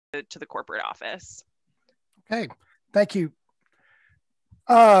to the corporate office. Okay, thank you.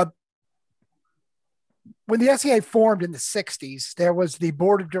 When the SCA formed in the 60s, there was the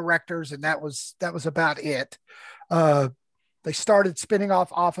board of directors, and that was about it. They started spinning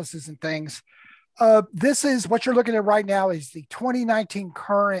off offices and things. This is what you're looking at right now is the 2019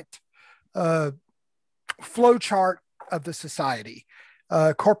 current flow chart of the society,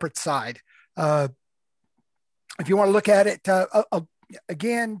 corporate side. If you want to look at it,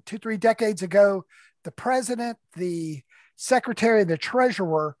 again, 2-3 decades ago, the president, the secretary, and the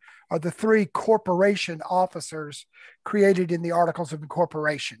treasurer are the three corporation officers created in the Articles of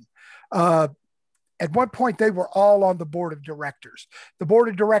Incorporation. At one point, they were all on the board of directors. The board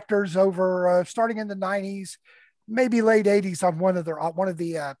of directors over starting in the 90s, maybe late 80s, on one of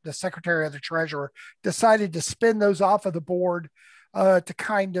the secretary or the treasurer decided to spin those off of the board to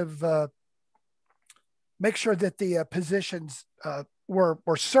kind of make sure that the positions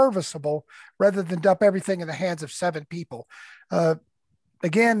were serviceable rather than dump everything in the hands of 7 people.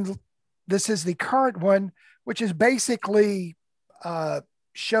 Again, this is the current one, which is basically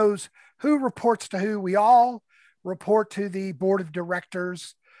shows who reports to who. We all report to the board of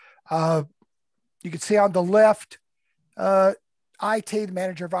directors. You can see on the left, IT, the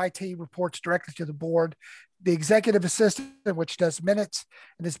manager of IT, reports directly to the board. The executive assistant, which does minutes,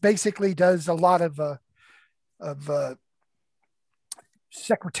 and this basically does a lot of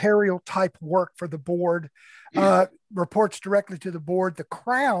secretarial type work for the board, reports directly to the board. The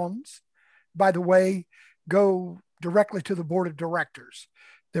crowns, by the way, go directly to the board of directors.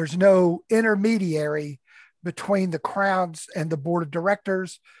 There's no intermediary between the crowns and the board of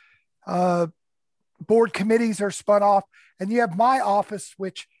directors. Board committees are spun off, and you have my office,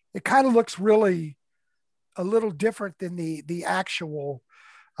 which it kind of looks really a little different than the actual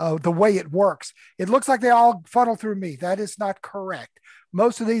the way it works. It looks like they all funnel through me. That is not correct.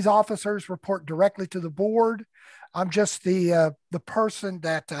 Most of these officers report directly to the board. I'm just the person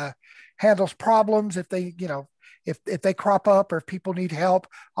that handles problems if they, if they crop up or if people need help.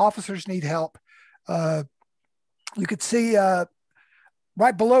 Officers need help. You could see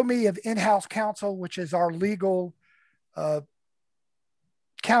right below me of in-house counsel, which is our legal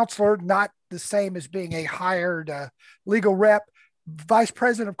counselor, not the same as being a hired legal rep. Vice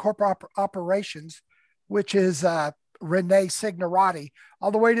President of Corporate Operations, which is Renee Signorati. All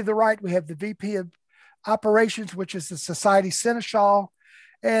the way to the right, we have the VP of Operations, which is the Society Seneschal.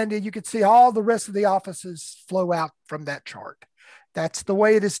 And you can see all the rest of the offices flow out from that chart. That's the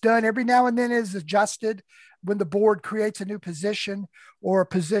way it is done. Every now and then it is adjusted when the board creates a new position or a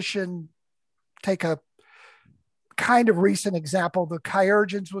position. Take a kind of recent example. The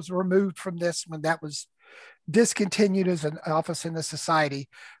Chirurgeons was removed from this when that was discontinued as an office in the society.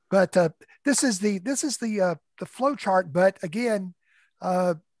 But this is the flow chart. But again,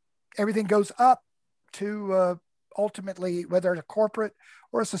 everything goes up to ultimately whether it's a corporate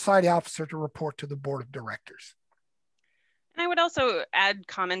or a society officer to report to the board of directors. And I would also add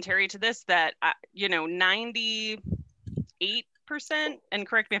commentary to this that 98%, and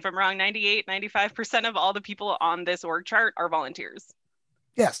correct me if I'm wrong, 95% of all the people on this org chart are volunteers.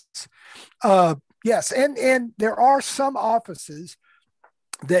 Yes. Yes. And there are some offices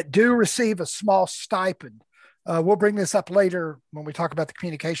that do receive a small stipend. We'll bring this up later when we talk about the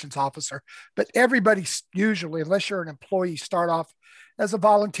communications officer, but everybody usually, unless you're an employee, start off as a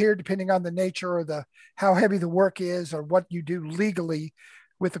volunteer, depending on the nature or how heavy the work is or what you do legally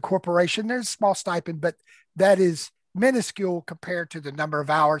with the corporation. There's a small stipend, but that is minuscule compared to the number of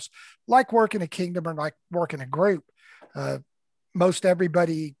hours, like working a kingdom or like working a group. Most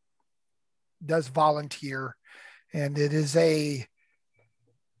everybody does volunteer, and it is a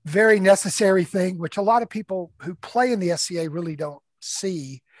very necessary thing, which a lot of people who play in the SCA really don't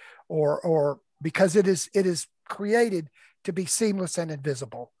see, or because it is created to be seamless and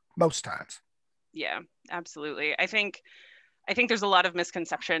invisible most times. Yeah, absolutely. I think there's a lot of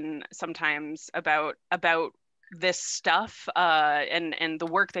misconception sometimes about this stuff and the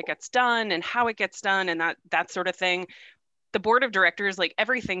work that gets done and how it gets done and that sort of thing. The board of directors, like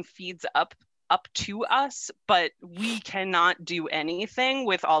everything feeds up to us, but we cannot do anything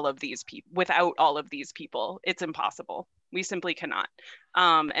with all of these people without all of these people. It's impossible. We simply cannot.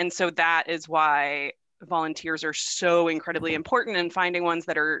 And so that is why volunteers are so incredibly important, and finding ones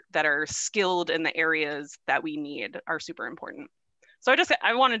that are skilled in the areas that we need are super important. So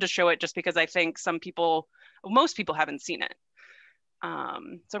I wanted to show it just because I think most people haven't seen it. So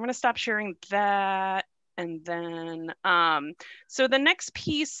I'm going to stop sharing that. And then, so the next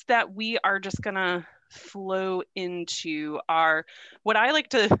piece that we are just gonna flow into are what I like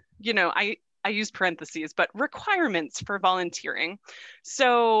to, I use parentheses, but requirements for volunteering.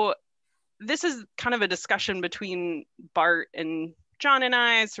 So this is kind of a discussion between Bart and John and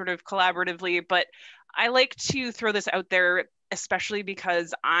I, sort of collaboratively, but I like to throw this out there, especially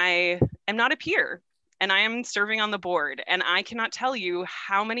because I am not a peer and I am serving on the board. And I cannot tell you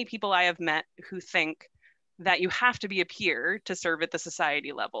how many people I have met who think that you have to be a peer to serve at the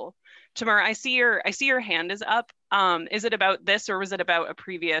society level. Tamar, I see your hand is up. Is it about this, or was it about a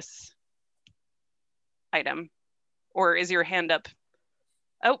previous item? Or is your hand up?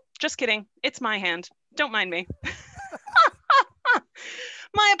 Oh, just kidding. It's my hand. Don't mind me.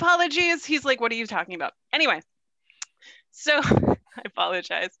 My apologies. He's like, what are you talking about? Anyway, so I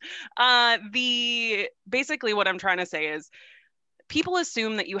apologize. Basically what I'm trying to say is people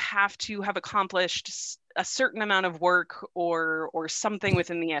assume that you have to have accomplished a certain amount of work or something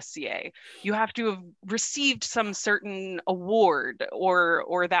within the SCA. You have to have received some certain award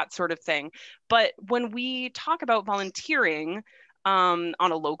or that sort of thing. But when we talk about volunteering on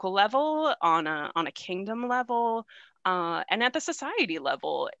a local level, on a kingdom level, and at the society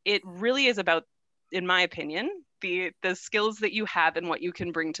level, it really is about, in my opinion, the skills that you have and what you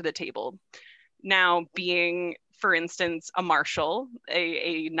can bring to the table. Now, being, for instance, a marshal,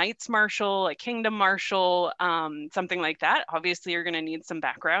 a knight's marshal, a kingdom marshal, something like that, obviously you're going to need some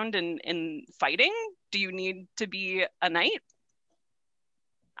background in fighting. Do you need to be a knight?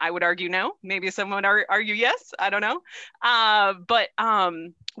 I would argue no. Maybe someone would argue yes. I don't know. But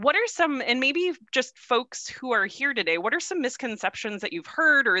what are some, and maybe just folks who are here today, what are some misconceptions that you've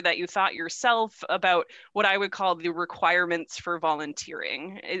heard or that you thought yourself about what I would call the requirements for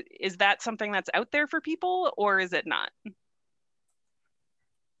volunteering? Is that something that's out there for people, or is it not?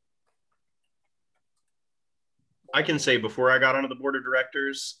 I can say before I got onto the board of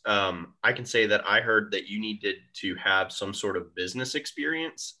directors, I can say that I heard that you needed to have some sort of business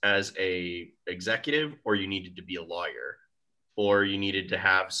experience as a executive, or you needed to be a lawyer, or you needed to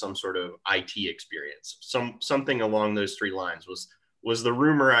have some sort of IT experience. Something along those three lines was the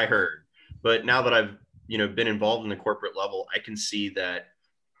rumor I heard. But now that I've been involved in the corporate level, I can see that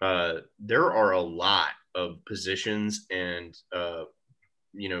there are a lot of positions and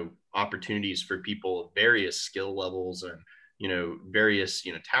opportunities for people of various skill levels and various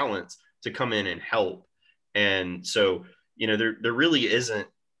talents to come in and help. And so there really isn't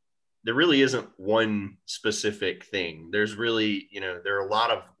one specific thing. There's really there are a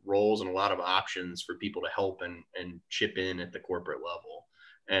lot of roles and a lot of options for people to help and chip in at the corporate level.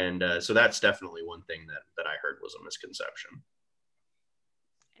 And so that's definitely one thing that I heard was a misconception.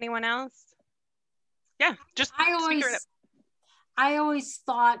 Anyone else? Yeah, just I always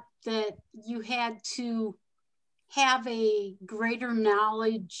thought that you had to have a greater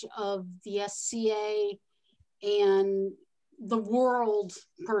knowledge of the SCA and the world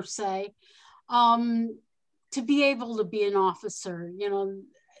per se, to be able to be an officer.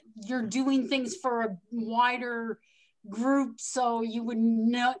 You're doing things for a wider group, so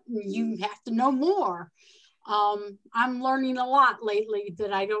you have to know more. I'm learning a lot lately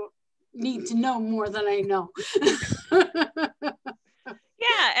that I don't need to know more than I know.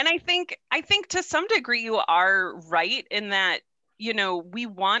 Yeah, and I think to some degree you are right in that, we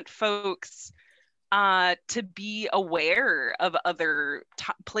want folks to be aware of other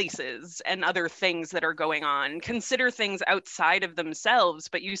places and other things that are going on, consider things outside of themselves,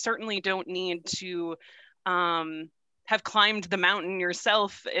 but you certainly don't need to have climbed the mountain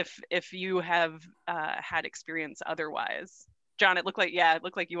yourself if you have had experience otherwise. John, it looked like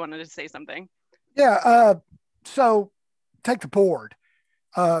you wanted to say something. Yeah. So take the board.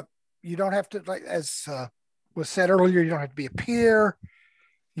 You don't have to, like as was said earlier, you don't have to be a peer.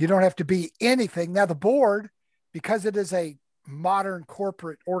 You don't have to be anything. Now the board, because it is a modern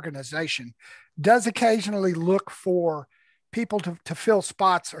corporate organization, does occasionally look for people to fill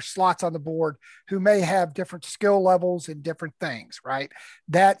spots or slots on the board who may have different skill levels and different things, right?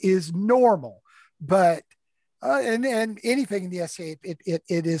 That is normal. But and anything in the SCA, it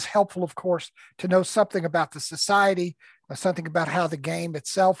is helpful, of course, to know something about the society, something about how the game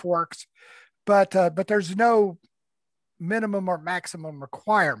itself works. But there's no minimum or maximum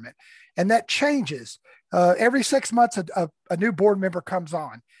requirement, and that changes every 6 months. A new board member comes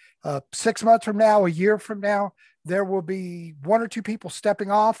on. 6 months from now, a year from now, there will be one or two people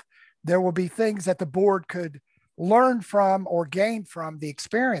stepping off. There will be things that the board could learn from or gain from the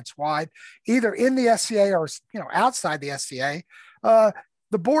experience wide, either in the SCA or outside the SCA.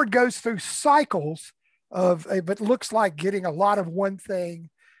 The board goes through cycles of it looks like getting a lot of one thing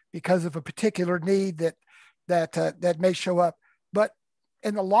because of a particular need that may show up. But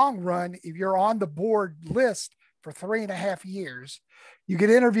in the long run, if you're on the board list for 3.5 years, you get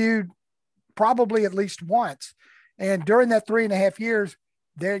interviewed probably at least once. And during that 3.5 years,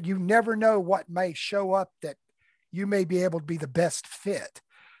 there you never know what may show up that you may be able to be the best fit.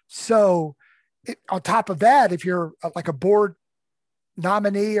 So on top of that, if you're like a board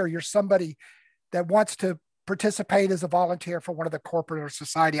nominee or you're somebody that wants to participate as a volunteer for one of the corporate or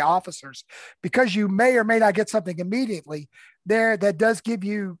society officers, because you may or may not get something immediately there, that does get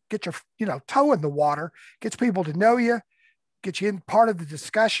your toe in the water, gets people to know you, get you in part of the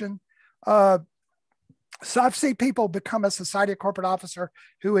discussion. So I've seen people become a society or corporate officer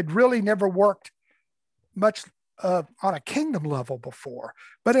who had really never worked much on a kingdom level before,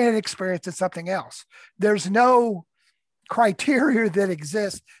 but had experience in something else. There's no criteria that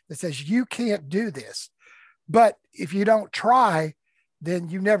exists that says you can't do this. But if you don't try, then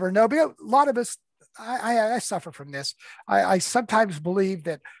you never know. Because a lot of us, I suffer from this. I sometimes believe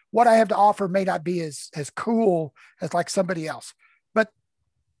that what I have to offer may not be as cool as like somebody else. But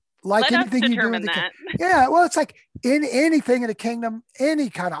like Let anything us you do determine that. yeah, well, it's like in anything in the kingdom, any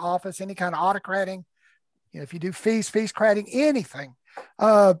kind of office, any kind of autocrating, if you do feast cratting, anything,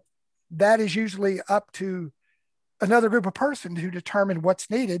 that is usually up to another group of persons who determine what's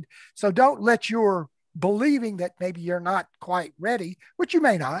needed. So don't let your believing that maybe you're not quite ready, which you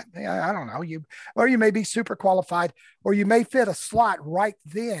may not, I don't know, or you may be super qualified, or you may fit a slot right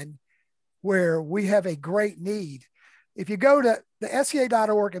then where we have a great need. If you go to the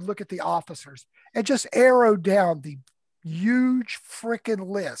SCA.org and look at the officers and just arrow down the huge freaking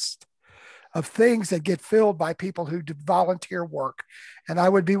list of things that get filled by people who do volunteer work. And I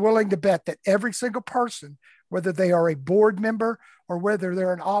would be willing to bet that every single person, whether they are a board member or whether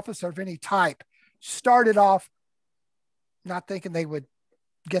they're an officer of any type, started off not thinking they would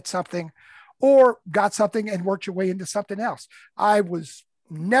get something or got something and worked your way into something else. I was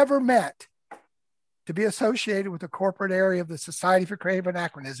never meant to be associated with the corporate area of the Society for Creative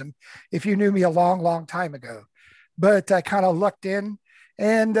Anachronism if you knew me a long, long time ago. But I kind of lucked in,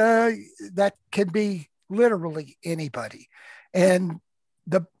 and that can be literally anybody. And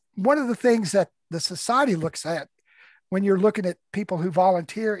one of the things that the society looks at when you're looking at people who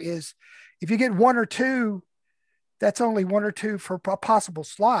volunteer is if you get one or two, that's only one or two for a possible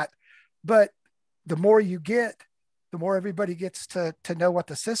slot. But the more you get, the more everybody gets to know what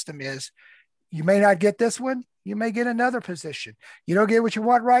the system is. You may not get this one. You may get another position. You don't get what you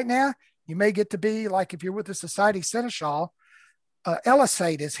want right now. You may get to be like, if you're with the Society Seneschal, Ella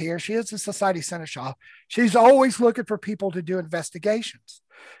Sade is here. She is the Society Seneschal. She's always looking for people to do investigations.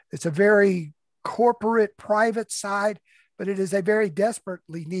 It's a very corporate, private side, but it is a very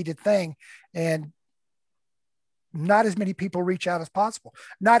desperately needed thing. And not as many people reach out as possible.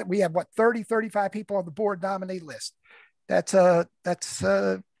 We have 30, 35 people on the board nominee list. That's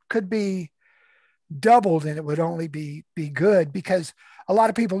could be doubled, and it would only be good, because a lot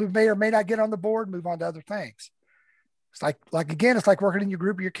of people who may or may not get on the board move on to other things. It's like again, it's like working in your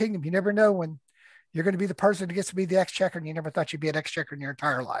group or your kingdom. You never know when you're going to be the person who gets to be the exchequer, and you never thought you'd be an exchequer in your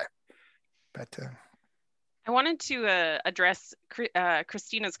entire life. But I wanted to address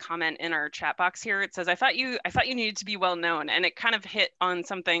Christina's comment in our chat box here. It says, I thought you needed to be well known. And it kind of hit on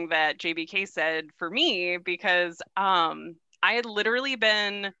something that JBK said for me, because I had literally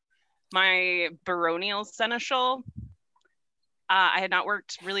been my baronial seneschal. I had not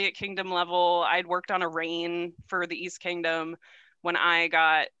worked really at kingdom level. I'd worked on a reign for the East Kingdom when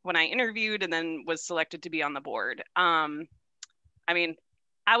I interviewed and then was selected to be on the board. I mean,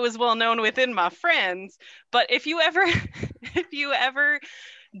 I was well known within my friends, but if you ever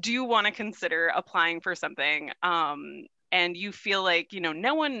do want to consider applying for something, and you feel like,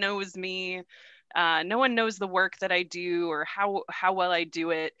 no one knows me, no one knows the work that I do or how well I do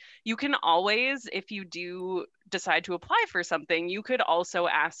it, you can always, if you do decide to apply for something, you could also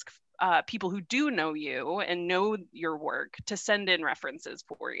ask people who do know you and know your work to send in references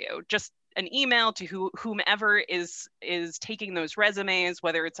for you. Just an email to whomever is taking those resumes,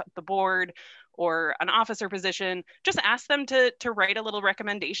 whether it's the board or an officer position, just ask them to write a little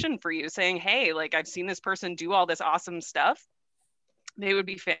recommendation for you saying, hey, like, I've seen this person do all this awesome stuff. They would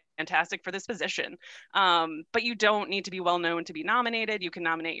be fantastic for this position. But you don't need to be well known to be nominated. You can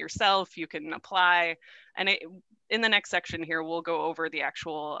nominate yourself, you can apply. And in the next section here, we'll go over the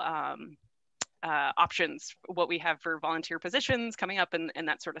actual options, what we have for volunteer positions coming up and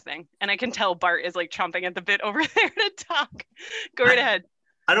that sort of thing. And I can tell Bart is like chomping at the bit over there to talk. Go right ahead.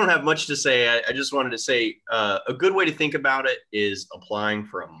 I don't have much to say. I just wanted to say a good way to think about it is applying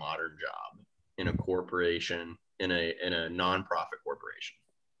for a modern job in a corporation, in a nonprofit corporation.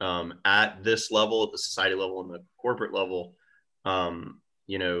 At this level, at the society level, and the corporate level,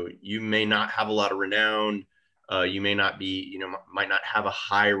 you may not have a lot of renown. You may not be, might not have a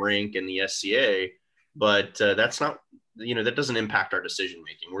high rank in the SCA, but that's not, that doesn't impact our decision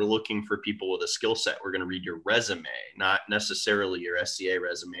making. We're looking for people with a skill set. We're going to read your resume, not necessarily your SCA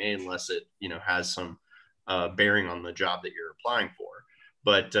resume, unless it, has some bearing on the job that you're applying for.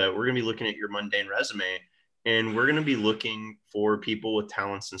 But we're going to be looking at your mundane resume, and we're going to be looking for people with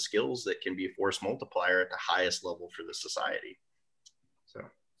talents and skills that can be a force multiplier at the highest level for the society. So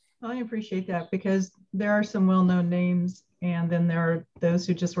I appreciate that, because there are some well-known names, and then there are those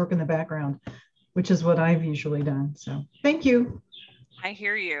who just work in the background, which is what I've usually done. So thank you. I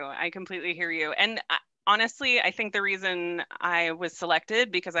hear you. I completely hear you. And honestly, I think the reason I was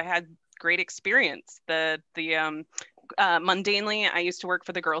selected because I had great experience. Mundanely, I used to work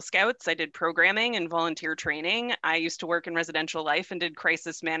for the Girl Scouts. I did programming and volunteer training. I used to work in residential life and did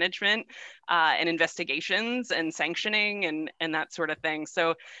crisis management and investigations and sanctioning and that sort of thing.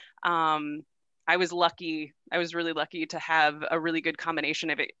 So I was lucky. I was really lucky to have a really good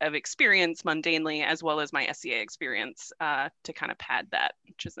combination of experience mundanely as well as my SCA experience to kind of pad that,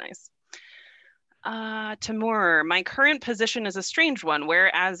 which is nice. Timur, my current position is a strange one,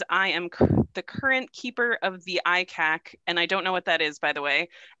 whereas I am the current keeper of the ICAC, and I don't know what that is, by the way,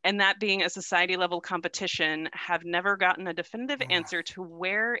 and that being a society level competition, have never gotten a definitive answer to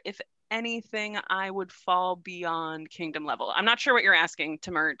where, if anything, I would fall beyond kingdom level. I'm not sure what you're asking,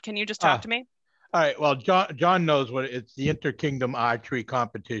 Timur. Can you just talk to me? All right. Well, John knows what it's the Interkingdom Archery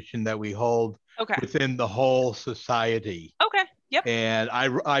competition that we hold within the whole society. Okay. Yep. And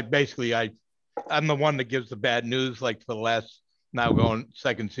I'm the one that gives the bad news, like for the last now going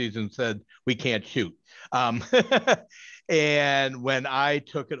second season said we can't shoot. And when I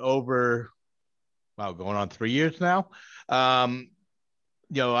took it over, going on 3 years now, they're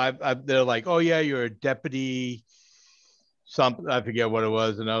like, oh yeah, you're a deputy something, I forget what it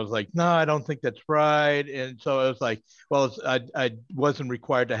was. And I was like, no, I don't think that's right. And so I was like, well, I wasn't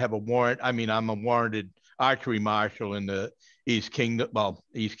required to have a warrant. I mean, I'm a warranted archery marshal in the East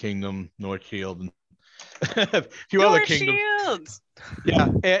Kingdom, North Shield, and a few other kingdoms. Shields. Yeah,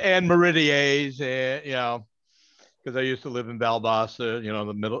 and Meridies, and because I used to live in Valdosta,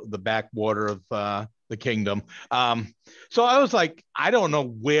 the backwater of the kingdom. So I was like, I don't know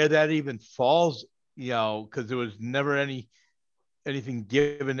where that even falls, because there was never anything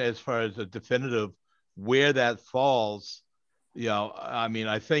given as far as a definitive where that falls. I mean,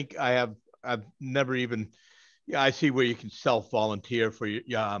 I think I've never even. I see where you can self-volunteer for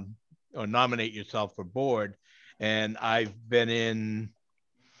or nominate yourself for board, and I've been in,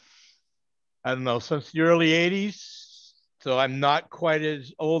 I don't know, since the early '80s. So I'm not quite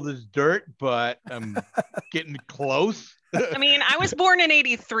as old as dirt, but I'm getting close. I mean, I was born in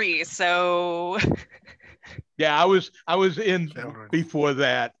 '83, so. Yeah, I was in before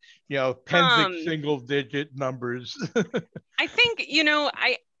that. Penzic single-digit numbers. I think,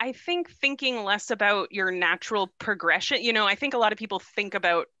 I think thinking less about your natural progression, I think a lot of people think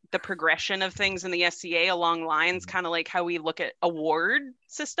about the progression of things in the SCA along lines, kind of like how we look at award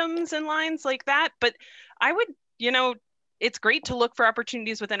systems and lines like that. But I would, it's great to look for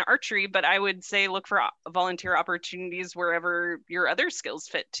opportunities within archery, but I would say look for volunteer opportunities wherever your other skills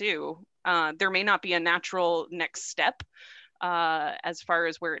fit too. There may not be a natural next step as far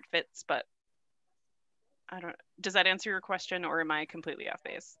as where it fits, but I don't. Does that answer your question, or am I completely off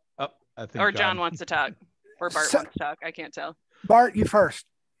base? Oh, I think. Or John wants to talk, or Bart wants to talk. I can't tell. Bart, you first.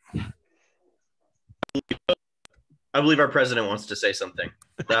 I believe our president wants to say something.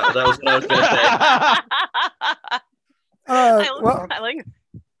 That was what I was going to say.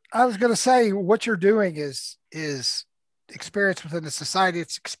 I was going to say what you're doing is experience within the society.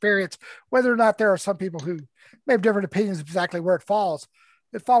 It's experience, whether or not there are some people who may have different opinions of exactly where it falls.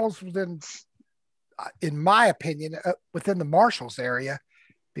 It falls within, in my opinion, within the marshals area,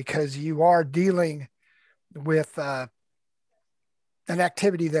 because you are dealing with an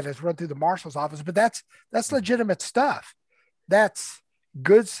activity that is run through the marshal's office. But that's legitimate stuff. That's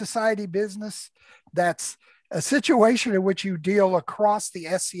good society business. That's a situation in which you deal across the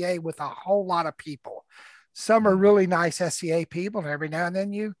SCA with a whole lot of people. Some are really nice SCA people, and every now and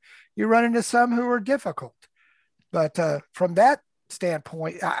then you run into some who are difficult. But from that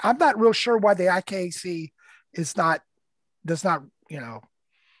standpoint, I'm not real sure why the IKC is not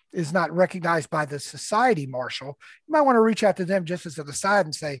recognized by the society marshal. You might want to reach out to them just as an aside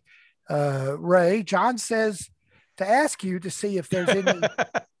and say, Ray, John says to ask you to see if there's any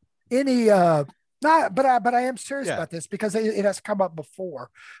but I am serious about this because it has come up before.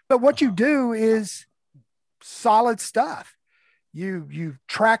 But what you do is solid stuff. You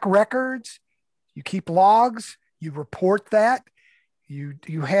track records, you keep logs, you report that,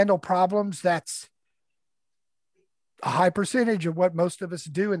 you handle problems. That's a high percentage of what most of us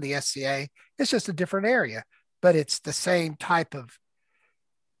do in the SCA. It's just a different area, but it's the same type of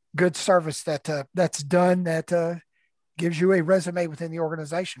good service that's done that gives you a resume within the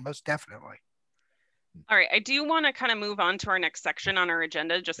organization, most definitely. All right, I do want to kind of move on to our next section on our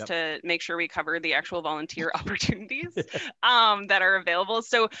agenda, just to make sure we cover the actual volunteer opportunities that are available.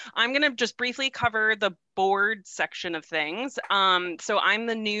 So I'm going to just briefly cover the board section of things. So I'm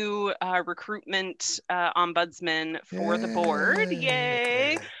the new recruitment ombudsman for the board.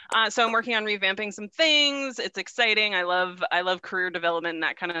 Yay! So I'm working on revamping some things. It's exciting. I love career development and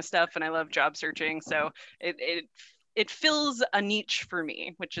that kind of stuff, and I love job searching. So it fills a niche for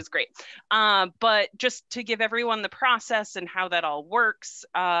me, which is great. But just to give everyone the process and how that all works,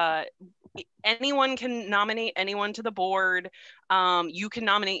 anyone can nominate anyone to the board. You can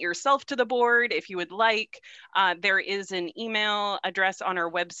nominate yourself to the board if you would like. There is an email address on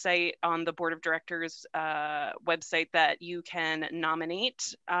our website, on the board of directors website, that you can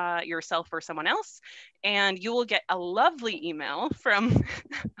nominate yourself or someone else. And you will get a lovely email from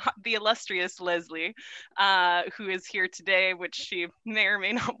the illustrious Leslie, who is here today, which she may or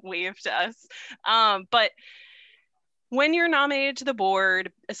may not wave to us. But when you're nominated to the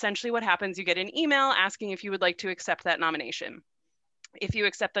board, essentially what happens, you get an email asking if you would like to accept that nomination. If you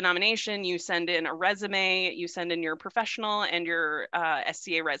accept the nomination, you send in a resume, you send in your professional and your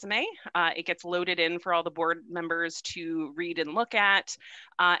SCA resume. It gets loaded in for all the board members to read and look at.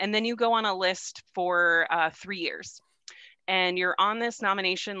 And then you go on a list for 3 years. And you're on this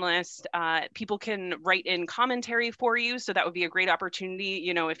nomination list. People can write in commentary for you. So that would be a great opportunity,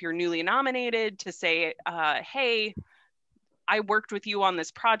 you know, if you're newly nominated, to say, hey, I worked with you on this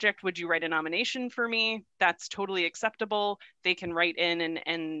project. Would you write a nomination for me? That's totally acceptable. They can write in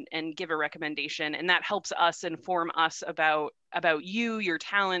and give a recommendation, and that helps us inform us about you, your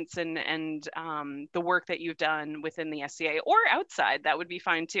talents, and the work that you've done within the SCA or outside. That would be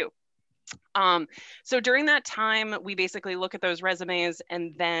fine too. So during that time, we basically look at those resumes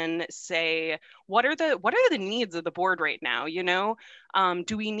and then say, what are the needs of the board right now? You know,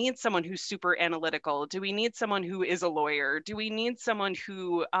 do we need someone who's super analytical? Do we need someone who is a lawyer? Do we need someone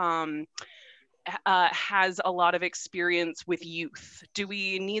who has a lot of experience with youth? Do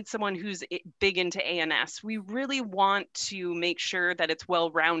we need someone who's big into ANS? We really want to make sure that it's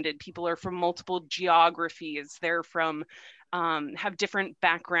well-rounded. People are from multiple geographies. They're from have different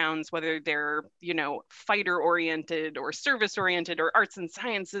backgrounds, whether they're, you know, fighter oriented or service oriented or arts and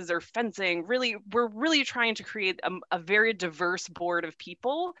sciences or fencing. Really, we're really trying to create a very diverse board of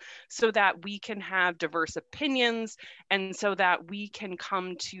people so that we can have diverse opinions and so that we can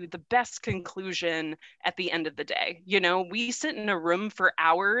come to the best conclusion at the end of the day. You know, we sit in a room for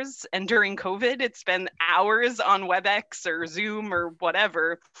hours, and during COVID, it's been hours on WebEx or Zoom or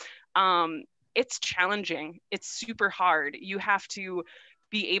whatever. It's challenging. It's super hard. You have to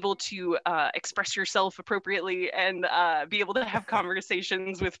be able to express yourself appropriately and be able to have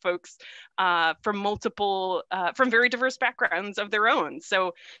conversations with folks from very diverse backgrounds of their own.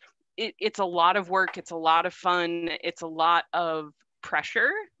 So it's a lot of work. It's a lot of fun. It's a lot of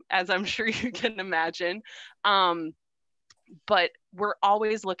pressure, as I'm sure you can imagine. But we're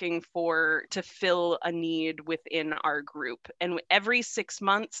always looking to fill a need within our group. And every 6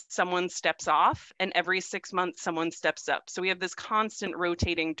 months, someone steps off, and every 6 months, someone steps up. So we have this constant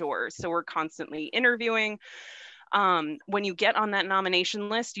rotating door. So we're constantly interviewing. When you get on that nomination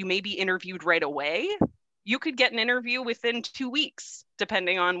list, you may be interviewed right away. You could get an interview within 2 weeks,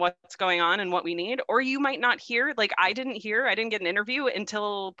 depending on what's going on and what we need, or you might not hear. Like I didn't get an interview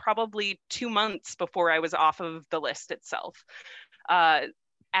until probably 2 months before I was off of the list itself. At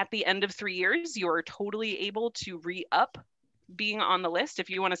the end of 3 years, you are totally able to re-up being on the list. If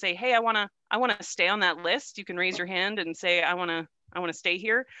you want to say, hey, I want to stay on that list, you can raise your hand and say, I want to stay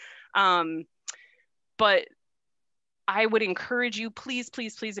here. But I would encourage you, please,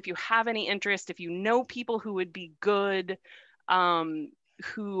 please, please, if you have any interest, if you know people who would be good,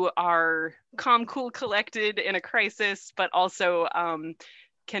 who are calm, cool, collected in a crisis, but also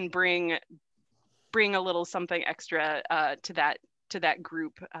can bring a little something extra to that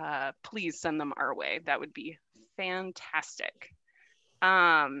group, please send them our way. That would be fantastic.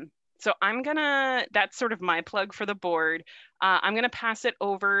 So that's sort of my plug for the board. I'm gonna pass it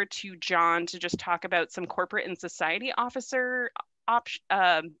over to John to just talk about some corporate and society officer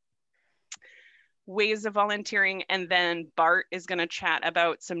ways of volunteering. And then Bart is gonna chat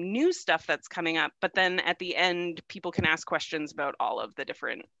about some new stuff that's coming up. But then at the end, people can ask questions about all of the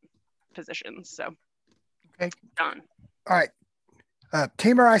different positions. So, okay, John. All right.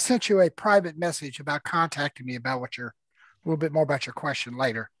 Timur, I sent you a private message about contacting me about a little bit more about your question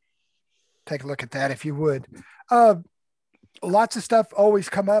later. Take a look at that if you would. lots of stuff always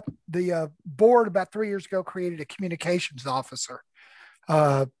come up. The board about 3 years ago created a communications officer.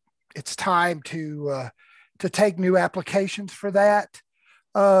 It's time to take new applications for that.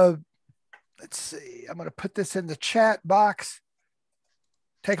 Let's see. I'm going to put this in the chat box.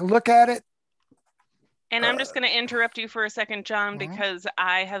 Take a look at it. And I'm just going to interrupt you for a second, John, because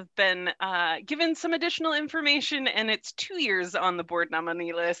I have been given some additional information, and it's 2 years on the board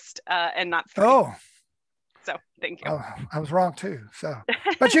nominee list and not 3. Oh. So thank you. Oh, I was wrong too. So,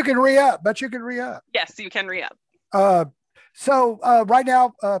 but you can re-up. Yes, you can re-up. So right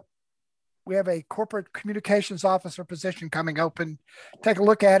now, we have a corporate communications officer position coming open. Take a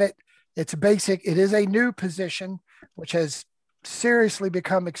look at it. It's basic. It is a new position, which has seriously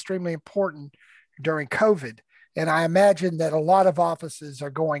become extremely important during COVID. And I imagine that a lot of offices are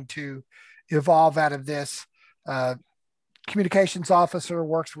going to evolve out of this. Communications officer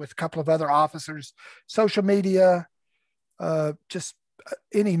works with a couple of other officers, social media, just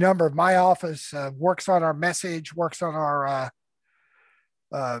any number of my office works on our message, works on our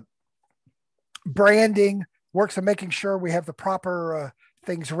branding, works on making sure we have the proper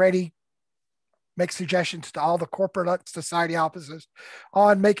things ready, make suggestions to all the corporate society offices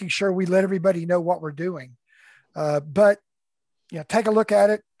on making sure we let everybody know what we're doing. But take a look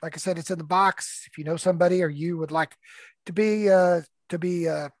at it. Like I said, it's in the box. If you know somebody or you would like to be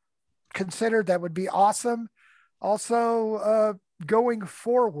considered, that would be awesome. Also, going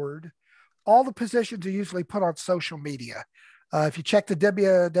forward, all the positions are usually put on social media. If you check the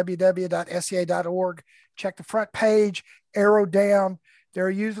www.sea.org, check the front page, arrow down, there are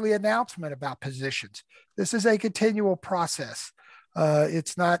usually announcements about positions. This is a continual process.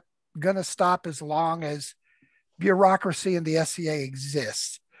 It's not going to stop as long as bureaucracy in the SCA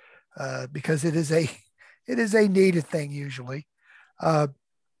exists, because it is a needed thing usually.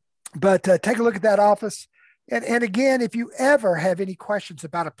 But take a look at that office. And again, if you ever have any questions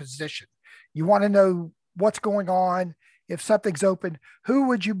about a position, you want to know what's going on, if something's open,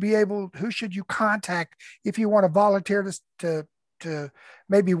 who should you contact if you want to volunteer to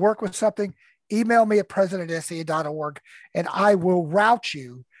maybe work with something, email me at president@sea.org, and I will route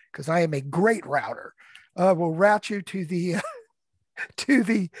you, because I am a great router, will route you to the to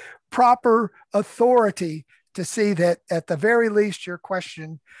the proper authority to see that at the very least your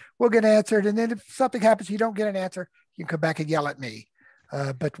question will get answered. And then if something happens, you don't get an answer, you can come back and yell at me.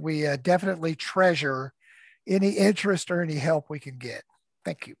 But we definitely treasure any interest or any help we can get.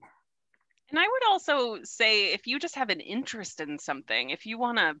 Thank you. And I would also say, if you just have an interest in something, if you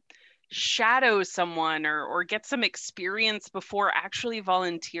want to shadow someone or get some experience before actually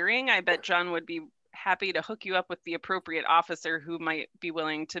volunteering, I bet John would be happy to hook you up with the appropriate officer who might be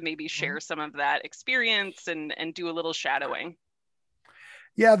willing to maybe share some of that experience and do a little shadowing.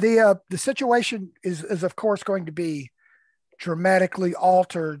 Yeah, the situation is of course going to be dramatically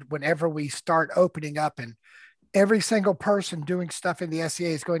altered whenever we start opening up, and every single person doing stuff in the SCA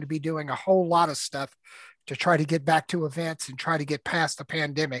is going to be doing a whole lot of stuff to try to get back to events and try to get past the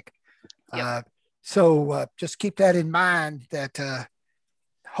pandemic. Yep. So just keep that in mind, that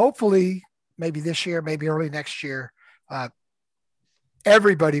hopefully maybe this year, maybe early next year,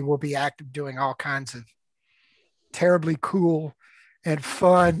 everybody will be active doing all kinds of terribly cool and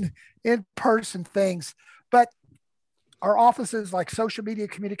fun in-person things. But our offices, like social media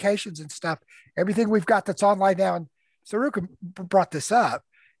communications and stuff, everything we've got that's online now, and Saruka brought this up,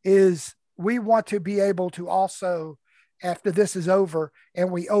 is we want to be able to also, after this is over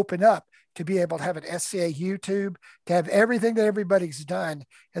and we open up, to be able to have an SCA YouTube, to have everything that everybody's done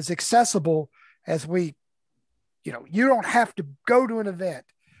as accessible as we, you don't have to go to an event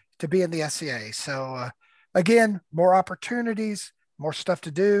to be in the SCA. So again, more opportunities, more stuff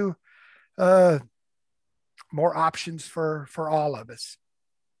to do, more options for all of us.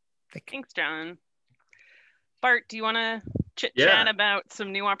 Thanks, John. Bart, do you want to chit-chat about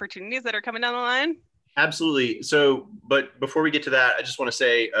some new opportunities that are coming down the line? Absolutely. So, but before we get to that, I just want to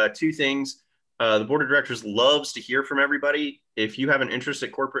say 2 things. The board of directors loves to hear from everybody. If you have an interest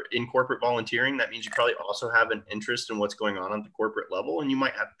in corporate volunteering, that means you probably also have an interest in what's going on at the corporate level, and you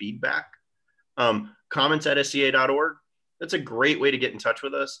might have feedback. Comments at SCA.org. That's a great way to get in touch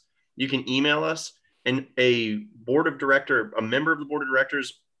with us. You can email us, and a member of the board of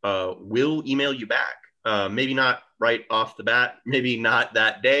directors will email you back. Maybe not right off the bat, maybe not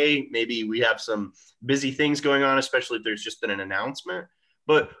that day. Maybe we have some busy things going on, especially if there's just been an announcement.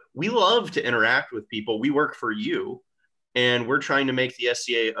 But we love to interact with people. We work for you, and we're trying to make the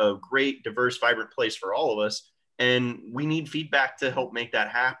SCA a great, diverse, vibrant place for all of us. And we need feedback to help make that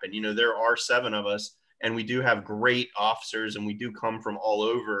happen. There are 7 of us, and we do have great officers, and we do come from all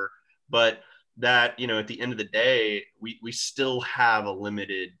over. But that, at the end of the day, we still have a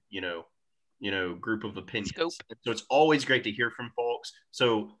limited, group of opinions. Scope. So it's always great to hear from folks.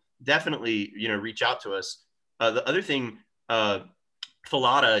 So definitely, reach out to us. The other thing,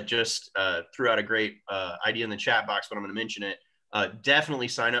 Falada just threw out a great idea in the chat box, but I'm going to mention it. Definitely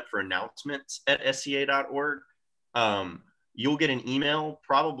sign up for announcements at SCA.org. You'll get an email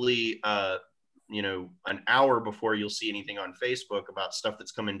probably, an hour before you'll see anything on Facebook about stuff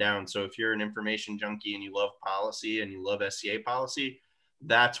that's coming down. So if you're an information junkie and you love policy and you love SCA policy,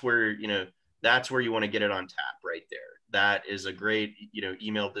 that's where you want to get it on tap right there. That is a great,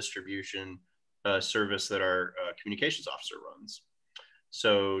 email distribution service that our communications officer runs.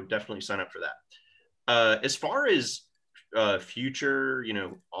 So definitely sign up for that. As far as future,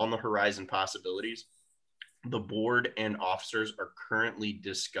 on the horizon possibilities, the board and officers are currently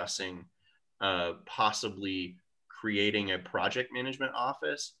discussing possibly creating a project management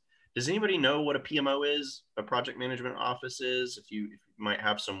office. Does anybody know what a PMO is? A project management office is? If you might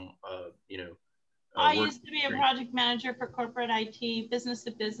have some, I used to be a project manager for corporate IT, business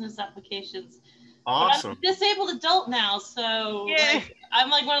to business applications. Awesome. But I'm a disabled adult now, so Yeah. I'm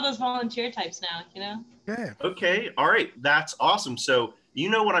like one of those volunteer types now, Yeah. Okay. All right. That's awesome. So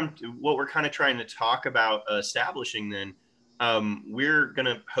what we're kind of trying to talk about establishing then. We're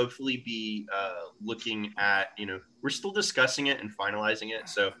gonna hopefully be looking at, we're still discussing it and finalizing it.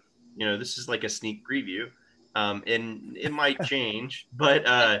 So, this is like a sneak preview, and it might change,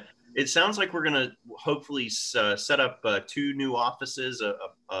 but it sounds like we're gonna hopefully set up 2 new offices,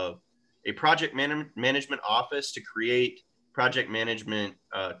 a project management office to create project management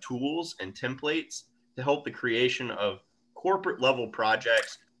tools and templates to help the creation of corporate level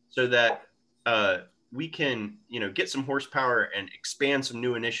projects so that we can, get some horsepower and expand some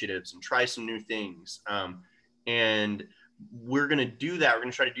new initiatives and try some new things. And we're going to do that. We're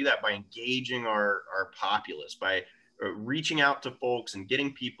going to try to do that by engaging our populace, by reaching out to folks and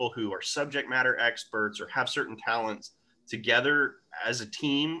getting people who are subject matter experts or have certain talents together as a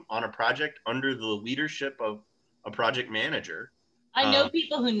team on a project under the leadership of a project manager. I know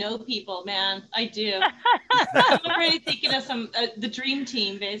people who know people, man. I do. I'm already thinking of the dream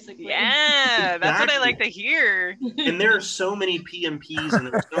team, basically. Yeah, that's what I like to hear. And there are so many PMPs and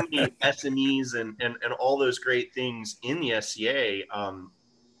there are so many SMEs and all those great things in the SCA,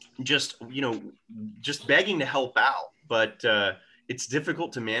 just begging to help out. But it's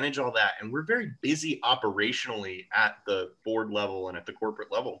difficult to manage all that. And we're very busy operationally at the board level and at the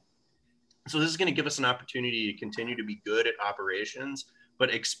corporate level. So this is going to give us an opportunity to continue to be good at operations,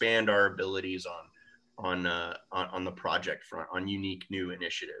 but expand our abilities on the project front, on unique new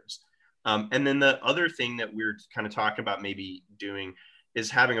initiatives. And then the other thing that we're kind of talking about maybe doing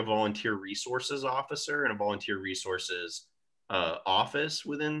is having a volunteer resources officer and a volunteer resources office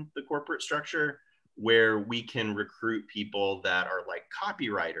within the corporate structure, where we can recruit people that are like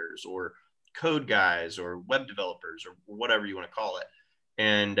copywriters or code guys or web developers or whatever you want to call it,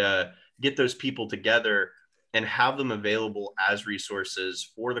 and get those people together and have them available as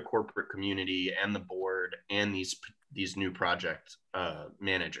resources for the corporate community and the board and these new project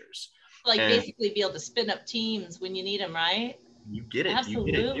managers. Basically be able to spin up teams when you need them, right? You get it.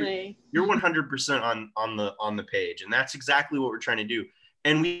 Absolutely. You get it. You're 100% on the page, and that's exactly what we're trying to do.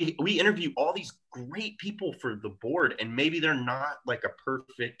 And we interview all these great people for the board, and maybe they're not like a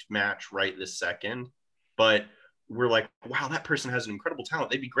perfect match right this second, but we're like, wow, that person has an incredible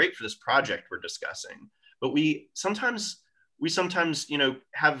talent. They'd be great for this project we're discussing. But we sometimes, we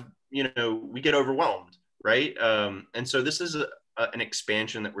get overwhelmed, right? And so this is an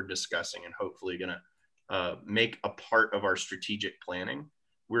expansion that we're discussing and hopefully going to make a part of our strategic planning.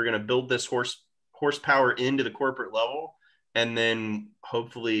 We're going to build this horsepower into the corporate level. And then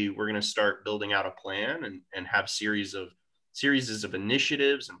hopefully we're going to start building out a plan and have series of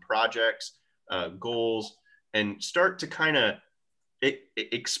initiatives and projects, goals, and start to kind of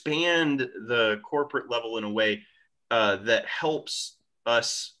expand the corporate level in a way that helps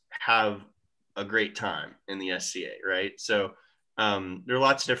us have a great time in the SCA, right? So there are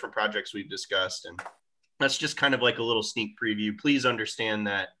lots of different projects we've discussed, and that's just kind of like a little sneak preview. Please understand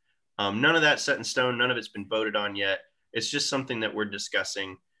that none of that's set in stone. None of it's been voted on yet. It's just something that we're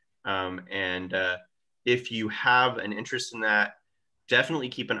discussing. And if you have an interest in that, definitely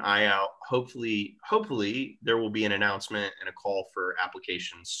keep an eye out. Hopefully there will be an announcement and a call for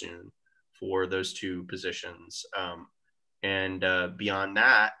applications soon for those 2 positions. And beyond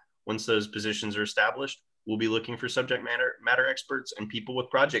that, once those positions are established, we'll be looking for subject matter experts and people with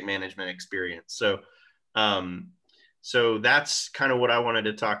project management experience. So that's kind of what I wanted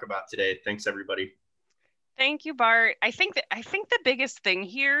to talk about today. Thanks, everybody. Thank you, Bart. I think the biggest thing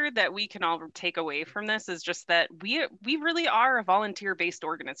here that we can all take away from this is just that we really are a volunteer-based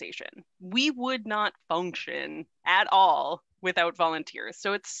organization. We would not function at all without volunteers.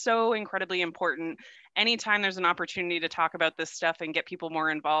 So it's so incredibly important. Anytime there's an opportunity to talk about this stuff and get people more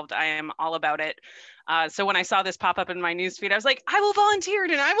involved, I am all about it. So when I saw this pop up in my newsfeed, I was like, I will volunteer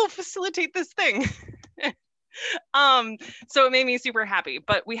and I will facilitate this thing. So it made me super happy.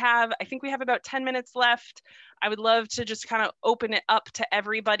 But I think we have about 10 minutes left. I would love to just kind of open it up to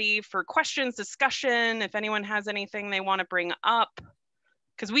everybody for questions, discussion, if anyone has anything they want to bring up,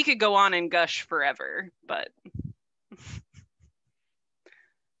 because we could go on and gush forever, but.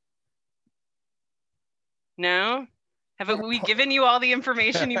 No? Have we given you all the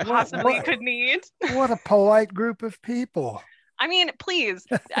information you possibly could need? What a polite group of people. I mean, please.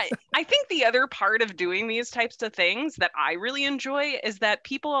 I think the other part of doing these types of things that I really enjoy is that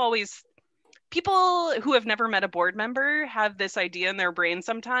people who have never met a board member have this idea in their brain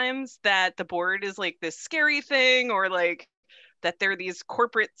sometimes that the board is like this scary thing, or like that they're these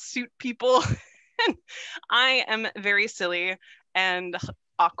corporate suit people. I am very silly and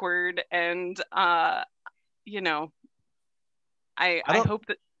awkward, and you know, I hope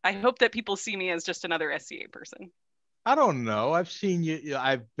that people see me as just another SCA person. I don't know. I've seen you.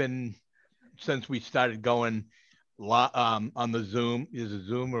 I've been, since we started going on the Zoom, is it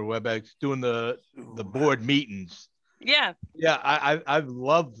Zoom or WebEx, doing the board meetings. Yeah. Yeah, I've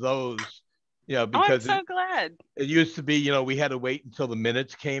loved those. You know, because I'm so glad. It used to be, you know, we had to wait until the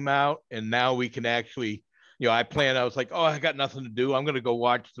minutes came out, and now we can actually, you know, I was like, oh, I got nothing to do. I'm going to go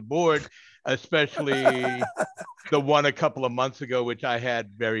watch the board, especially the one a couple of months ago, which I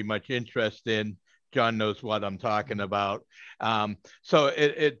had very much interest in. John knows what I'm talking about. So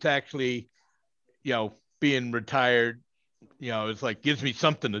it's actually, you know, being retired, you know, it's like, gives me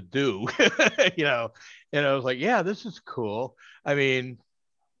something to do, you know, and I was like, yeah, this is cool. I mean,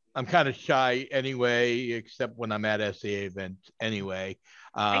 I'm kind of shy anyway, except when I'm at SCA events anyway.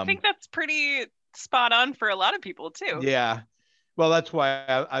 I think that's pretty spot on for a lot of people too. Yeah. Well, that's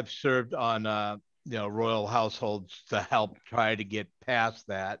why I've served on, you know, Royal Households to help try to get past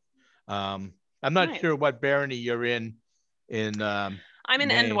that. I'm not sure what barony you're in. I'm in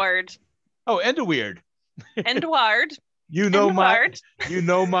Endward. Oh, Endward. Endward. You know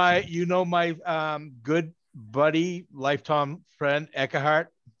my good buddy, lifetime friend Eckhart,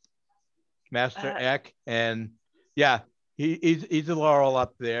 Master Eck, and yeah, he's a Laurel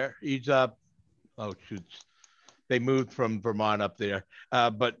up there. He's up. Oh shoots, they moved from Vermont up there.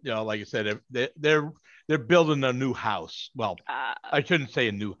 But you know, like I said, they're building a new house. Well, I shouldn't say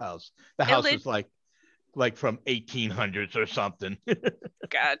a new house. The house is like from 1800s or something.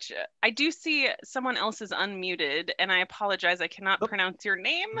 Gotcha. I do see someone else is unmuted, and I apologize. I cannot pronounce your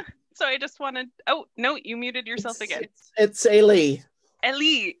name. So I just wanted, oh, no, you muted yourself again. It's Ellie.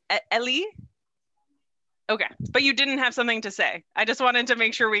 Ellie? Okay, but you didn't have something to say. I just wanted to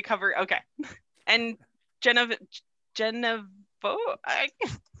make sure we cover, okay. And Genevieve,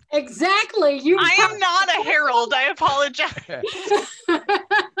 exactly. I am not a herald. I apologize.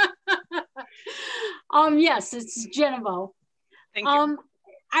 Yes, it's Genevieve. Thank you.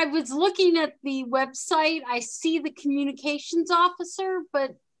 I was looking at the website. I see the communications officer,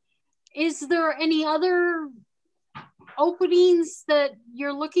 but is there any other openings that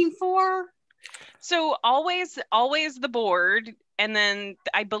you're looking for? So always the board. And then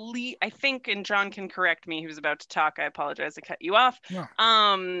I think, and John can correct me, he was about to talk. I apologize, I cut you off. No.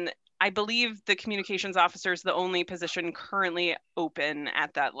 I believe the communications officer is the only position currently open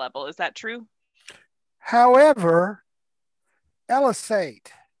at that level. Is that true? However,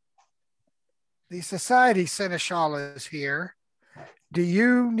 Elisate, the society seneschal, is here. Do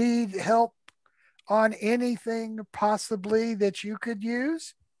you need help on anything possibly that you could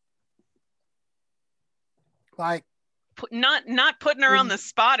use? Like, not putting her on the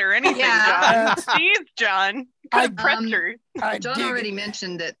spot or anything, yeah. John. Jeez, John. I prepped her. John already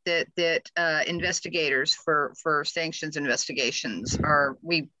mentioned that investigators for sanctions investigations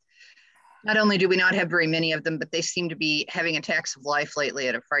not only do we not have very many of them, but they seem to be having attacks of life lately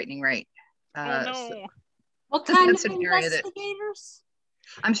at a frightening rate. Oh, no. So what kind of investigators?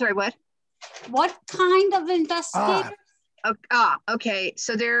 I'm sorry, what? What kind of investigators? Okay.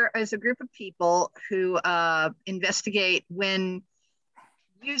 So there is a group of people who investigate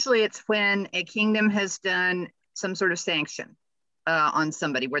usually it's when a kingdom has done some sort of sanction on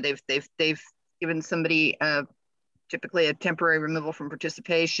somebody, where they've given somebody typically a temporary removal from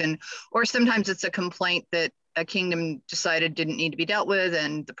participation, or sometimes it's a complaint that a kingdom decided didn't need to be dealt with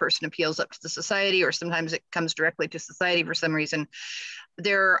and the person appeals up to the society, or sometimes it comes directly to society for some reason.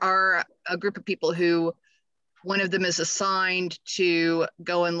 There are a group of people who one of them is assigned to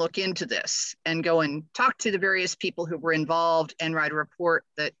go and look into this and go and talk to the various people who were involved and write a report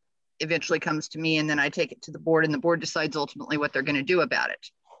that eventually comes to me, and then I take it to the board, and the board decides ultimately what they're going to do about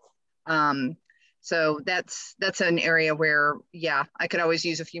it. So that's an area where, yeah, I could always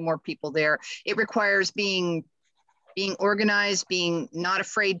use a few more people there. It requires being organized, being not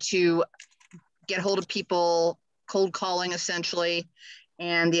afraid to get hold of people, cold calling essentially,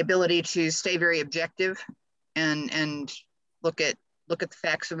 and the ability to stay very objective and look at the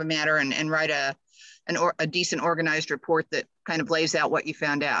facts of a matter and write a decent organized report that kind of lays out what you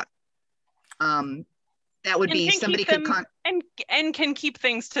found out. That would be somebody could and can keep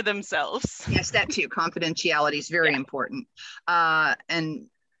things to themselves. Yes, that too. Confidentiality is very important. And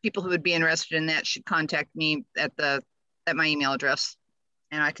people who would be interested in that should contact me at my email address,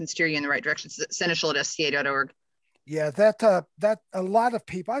 and I can steer you in the right direction. It's seneschal@sca.org. Yeah, that a lot of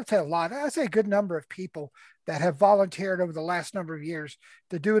people, I'd say a good number of people that have volunteered over the last number of years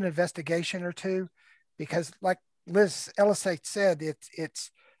to do an investigation or two, because like Liz Ellisate said,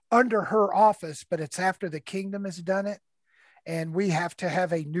 it's under her office, but it's after the kingdom has done it. And we have to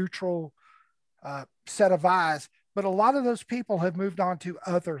have a neutral set of eyes. But a lot of those people have moved on to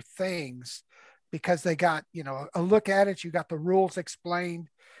other things because they got, a look at it. You got the rules explained.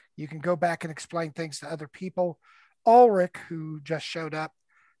 You can go back and explain things to other people. Ulrich, who just showed up,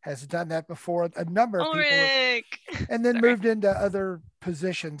 has done that before. A number of people, and then moved into other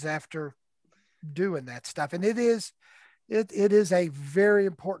positions after doing that stuff. And it is a very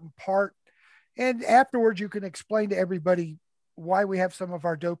important part. And afterwards, you can explain to everybody why we have some of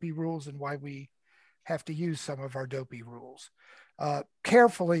our dopey rules and why we have to use some of our dopey rules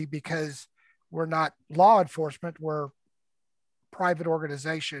carefully, because we're not law enforcement. We're private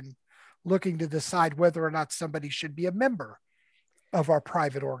organization looking to decide whether or not somebody should be a member of our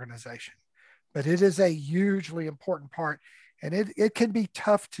private organization. But it is a hugely important part, and it can be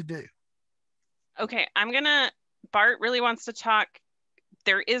tough to do. Okay, Bart really wants to talk.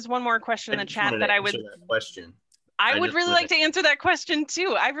 There is one more question in the chat that I would really like to answer that question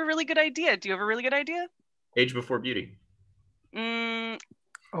too. I have a really good idea. Do you have a really good idea? Age before beauty.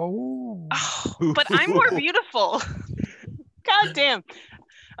 Oh, but I'm more beautiful. God damn.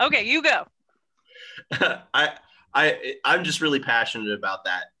 Okay, you go. I'm just really passionate about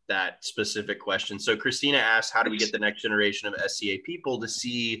that specific question. So Christina asked, how do we get the next generation of SCA people to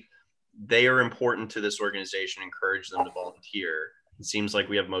see they are important to this organization, encourage them to volunteer? It seems like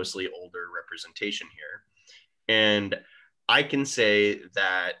we have mostly older representation here. And I can say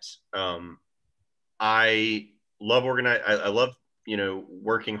that I love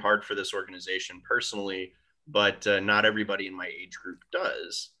working hard for this organization personally, but not everybody in my age group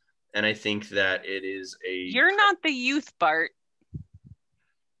does. And I think that it is You're not the youth, Bart.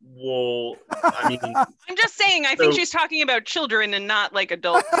 Well, I mean, I'm just saying, I think she's talking about children and not like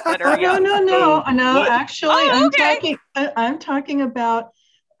adults that are young. No. Actually, I'm talking about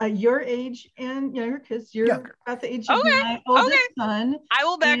your age and younger, because you're about the age of my oldest son. I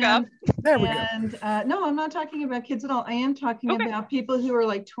will back up. There we go. And no, I'm not talking about kids at all. I am talking about people who are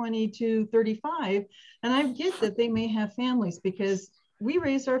like 20 to 35. And I get that they may have families, because we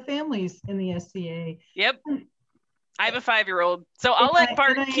raised our families in the SCA. Yep. I have a 5-year-old, so I'll let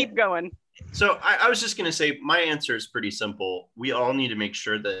Bart keep going. So I was just going to say, my answer is pretty simple. We all need to make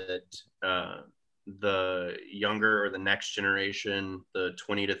sure that the younger or the next generation, the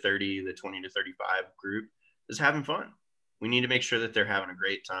 20 to 30, the 20 to 35 group is having fun. We need to make sure that they're having a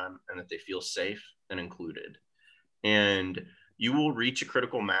great time and that they feel safe and included. And you will reach a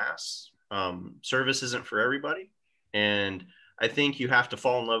critical mass. Service isn't for everybody. And I think you have to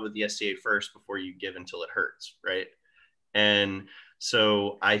fall in love with the SCA first before you give until it hurts, right? And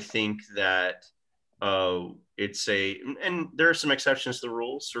so I think that and there are some exceptions to the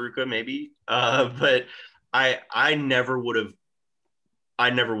rules, Saruka maybe, but I never would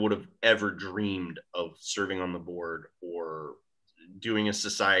have ever dreamed of serving on the board or doing a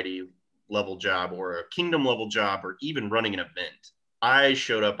society level job or a kingdom level job or even running an event. I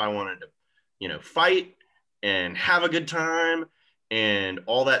showed up, I wanted to, fight and have a good time and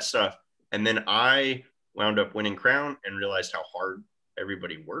all that stuff. And then I wound up winning crown and realized how hard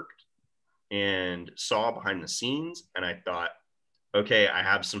everybody worked and saw behind the scenes. And I thought, okay, I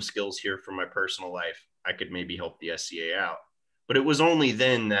have some skills here from my personal life. I could maybe help the SCA out. But it was only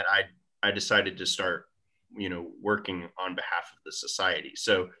then that I decided to start, working on behalf of the society.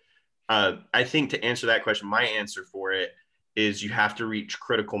 So I think to answer that question, my answer for it is you have to reach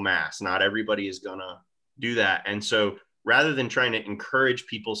critical mass. Not everybody is gonna do that. And so rather than trying to encourage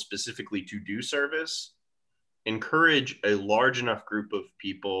people specifically to do service, encourage a large enough group of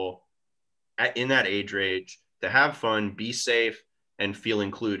people in that age range to have fun, be safe, and feel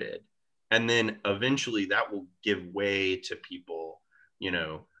included. And then eventually that will give way to people, you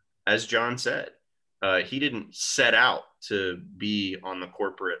know, as John said, he didn't set out to be on the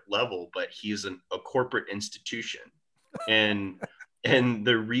corporate level, but he's a corporate institution. And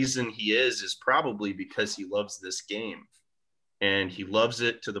the reason he is probably because he loves this game, and he loves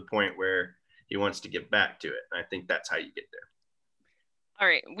it to the point where he wants to get back to it. And I think that's how you get there. All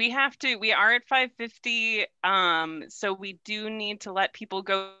right, we are at 5:50. So we do need to let people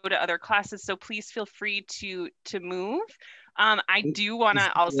go to other classes. So please feel free to move. I do want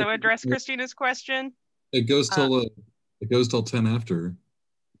to also address Christina's question. It goes till 10 after,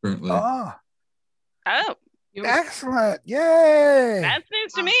 apparently. Oh, excellent. Yay. That's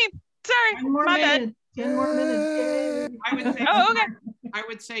news to me. Sorry, 10 more my minutes. bad. 10 more minutes. Yay. I would say, okay. I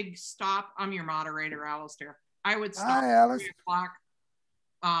would say stop. I'm your moderator, Alistair. I would stop Hi, at Alice. 3 o'clock.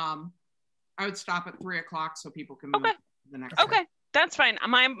 I would stop at 3 o'clock so people can move to the next one. Okay, that's fine.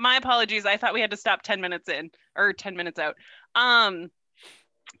 My apologies. I thought we had to stop 10 minutes in or 10 minutes out.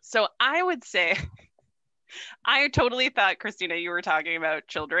 So I would say, I totally thought, Christina, you were talking about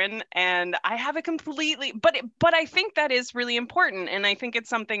children, and I have a completely, but I think that is really important, and I think it's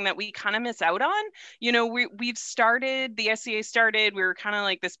something that we kind of miss out on. You know, we've started, the SCA started, we were kind of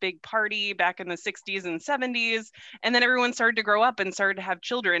like this big party back in the 60s and 70s, and then everyone started to grow up and started to have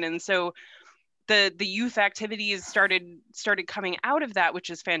children, and so the youth activities started coming out of that, which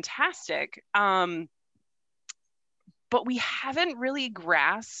is fantastic. But we haven't really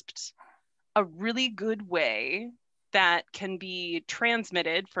grasped a really good way that can be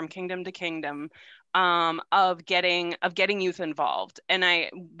transmitted from kingdom to kingdom of getting youth involved. And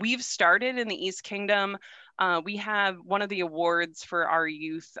we've started in the East Kingdom. We have one of the awards for our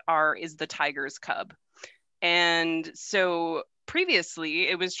youth is the Tiger's Cub. And so previously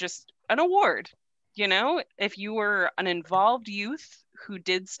it was just an award. You know, if you were an involved youth who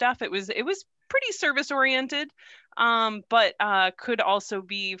did stuff, it was pretty service oriented, but could also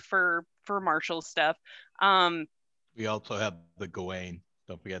be for martial stuff. We also have the Gawain.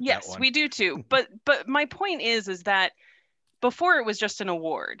 Don't forget that one. Yes, we do too. But my point is that before it was just an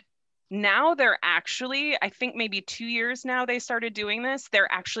award. Now they're actually, I think maybe 2 years now they started doing this. They're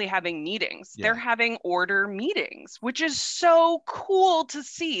actually having meetings. Yeah. They're having order meetings, which is so cool to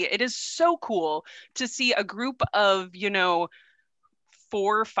see. It is so cool to see a group of, 4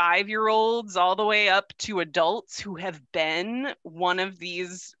 or 5-year-olds all the way up to adults who have been one of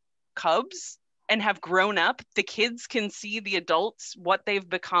these cubs and have grown up. The kids can see the adults, what they've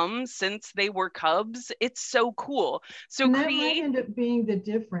become since they were cubs. It's so cool. So and that might end up being the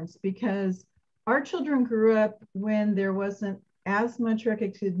difference, because our children grew up when there wasn't as much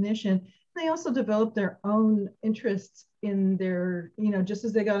recognition. They also developed their own interests in their, just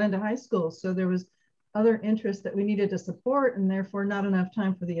as they got into high school. So there was other interests that we needed to support, and therefore not enough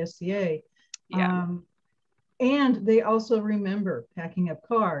time for the SCA. Yeah. And they also remember packing up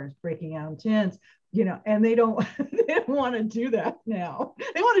cars, breaking out tents, and they don't want to do that now.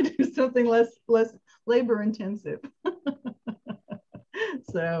 They want to do something less labor intensive.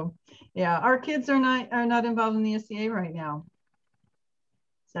 So yeah, our kids are not involved in the SCA right now.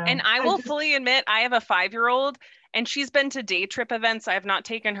 So, and I will fully admit, I have a 5-year-old, and she's been to day trip events. I have not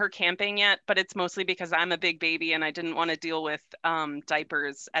taken her camping yet, but it's mostly because I'm a big baby and I didn't want to deal with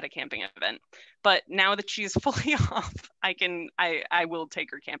diapers at a camping event. But now that she's fully off, I will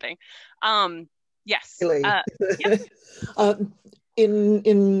take her camping. Yes. Yep.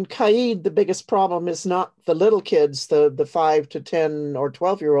 In Caid, the biggest problem is not the little kids, the 5 to 10 or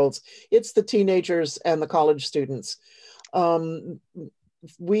 12-year-olds. It's the teenagers and the college students.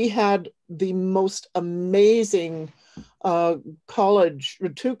 We had the most amazing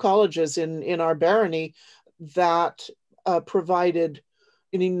two colleges in our barony that provided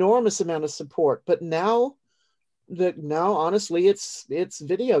an enormous amount of support. But now honestly, it's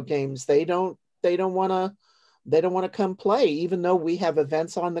video games. They don't want to come play, even though we have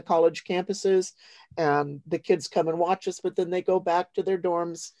events on the college campuses and the kids come and watch us, but then they go back to their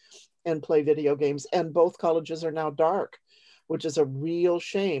dorms and play video games. And both colleges are now dark, which is a real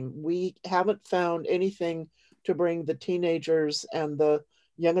shame. We haven't found anything to bring the teenagers and the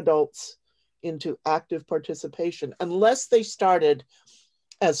young adults into active participation, unless they started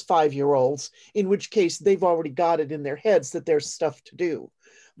as 5-year-olds, in which case they've already got it in their heads that there's stuff to do.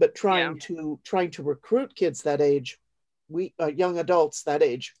 But trying to recruit kids that age, young adults that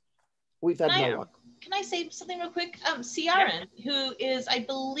age, we've had no luck. Can I say something real quick? Ciaran, who is, I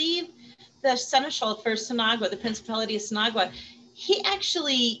believe, the seneschal for Sinagua, the Principality of Sinagua, he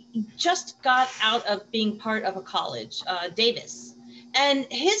actually just got out of being part of a college, Davis. And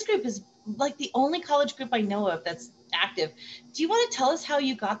his group is like the only college group I know of that's active. Do you want to tell us how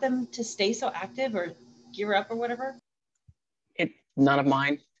you got them to stay so active or gear up or whatever? It's none of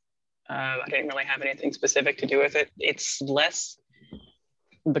mine. I didn't really have anything specific to do with it. It's less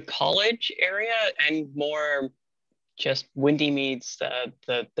the college area and more just Windy Meads,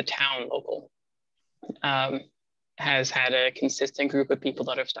 the town local, has had a consistent group of people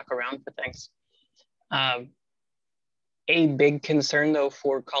that have stuck around for things. A big concern though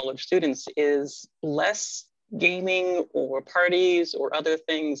for college students is less gaming or parties or other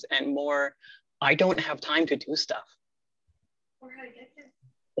things and more, I don't have time to do stuff. Or how to get there.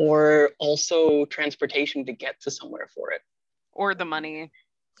 Or also transportation to get to somewhere for it. Or the money.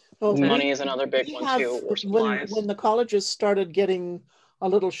 Well, money is another big one too. Or supplies. When the colleges started getting a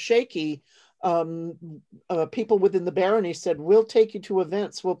little shaky, people within the barony said, we'll take you to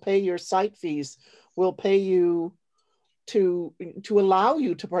events, we'll pay your site fees, we'll pay you to allow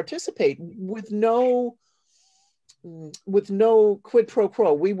you to participate with no quid pro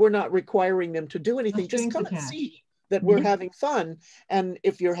quo. We were not requiring them to do anything, just come and see that we're having fun. And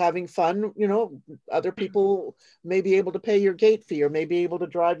if you're having fun, you know, other people may be able to pay your gate fee or may be able to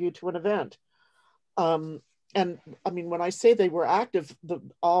drive you to an event. And I mean, when I say they were active, the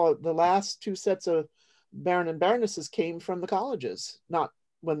last two sets of Baron and Baronesses came from the colleges, not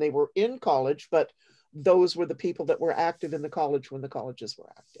when they were in college, but those were the people that were active in the college when the colleges were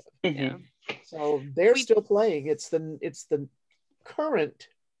active. Yeah. So they're still playing. It's the current,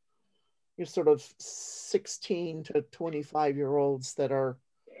 you know, sort of 16 to 25-year-olds that are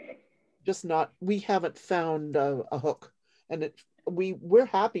just not, we haven't found a hook. And we're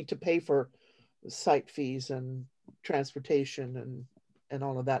happy to pay for site fees and transportation and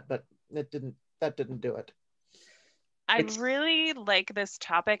all of that, but that didn't do it. I really like this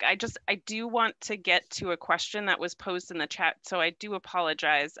topic. I do want to get to a question that was posed in the chat, so I do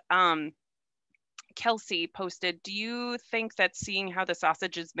apologize. Kelsey posted, do you think that seeing how the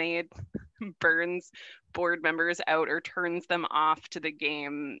sausage is made burns board members out or turns them off to the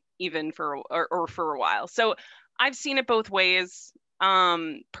game even for a while? So I've seen it both ways.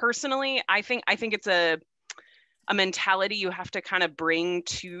 Personally, I think it's a mentality you have to kind of bring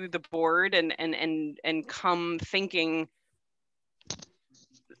to the board and come thinking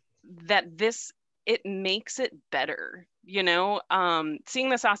that it makes it better. You know, seeing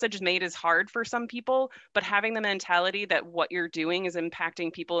the sausage made is hard for some people, but having the mentality that what you're doing is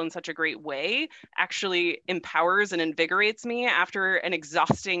impacting people in such a great way actually empowers and invigorates me. After an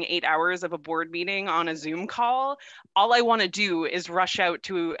exhausting 8 hours of a board meeting on a Zoom call, all I want to do is rush out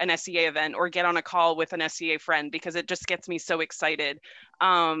to an SCA event or get on a call with an SCA friend because it just gets me so excited.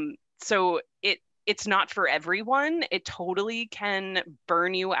 So it's not for everyone. It totally can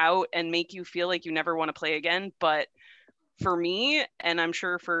burn you out and make you feel like you never want to play again. But for me, and I'm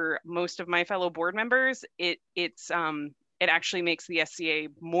sure for most of my fellow board members, it actually makes the SCA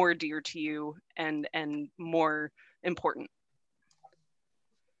more dear to you and more important.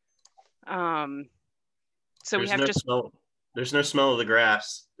 So there's no smell of the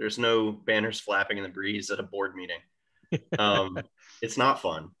grass. There's no banners flapping in the breeze at a board meeting. It's not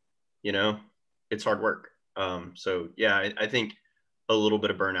fun, you know. It's hard work. So yeah, I think a little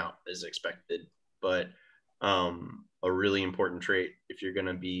bit of burnout is expected, but a really important trait if you're going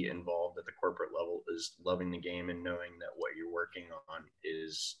to be involved at the corporate level is loving the game and knowing that what you're working on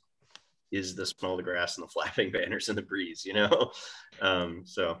is the smell of the grass and the flapping banners in the breeze, you know?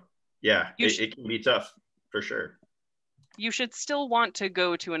 So yeah, it can be tough for sure. You should still want to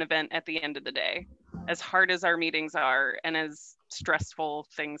go to an event at the end of the day, as hard as our meetings are and as stressful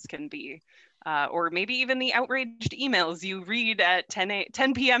things can be. Or maybe even the outraged emails you read at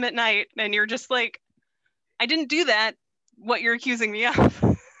 10 p.m. at night and you're just like, I didn't do that, what you're accusing me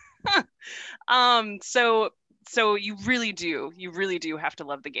of. So you really do have to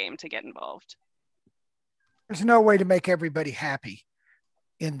love the game to get involved. There's no way to make everybody happy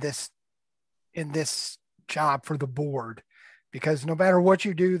in this job for the board, because no matter what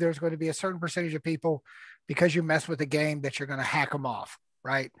you do, there's going to be a certain percentage of people, because you mess with the game, that you're going to hack them off,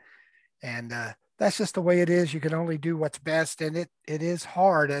 right? And that's just the way it is. You can only do what's best, and it is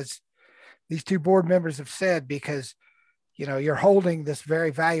hard, as these two board members have said, because you know you're holding this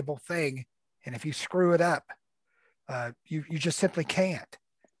very valuable thing, and if you screw it up, you just simply can't.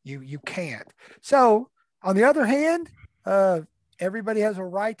 You can't. So on the other hand, everybody has a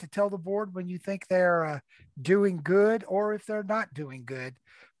right to tell the board when you think they're doing good or if they're not doing good.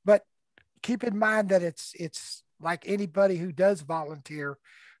 But keep in mind that it's like anybody who does volunteer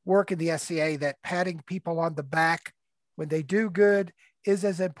work in the SCA, that patting people on the back when they do good is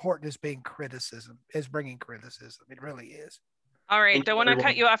as important as bringing criticism. It really is. All right, Thank don't you, want to everyone.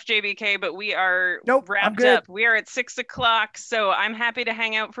 cut you off, JBK, but we are Nope, I'm wrapped good. up. We are at 6 o'clock, so I'm happy to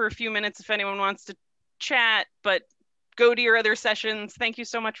hang out for a few minutes if anyone wants to chat, but go to your other sessions. Thank you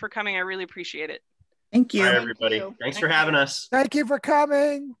so much for coming. I really appreciate it. Thank you. Bye, everybody. Thanks for having us. Thank you for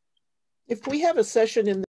coming. If we have a session in